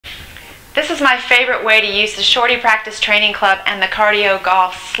This is my favorite way to use the Shorty Practice Training Club and the Cardio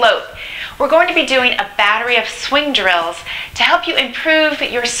Golf Slope. We're going to be doing a battery of swing drills to help you improve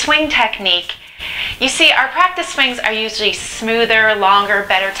your swing technique. You see, our practice swings are usually smoother, longer,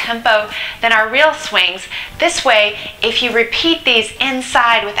 better tempo than our real swings. This way, if you repeat these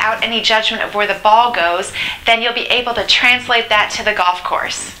inside without any judgment of where the ball goes, then you'll be able to translate that to the golf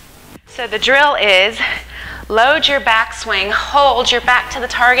course. So the drill is load your backswing, hold your back to the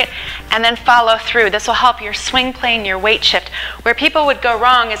target, and then follow through. This will help your swing plane, your weight shift. Where people would go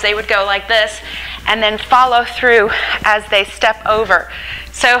wrong is they would go like this and then follow through as they step over.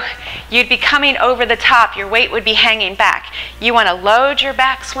 So you'd be coming over the top, your weight would be hanging back. You want to load your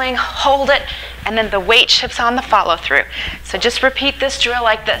backswing, hold it, and then the weight shifts on the follow through. So just repeat this drill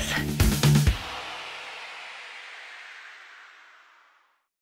like this.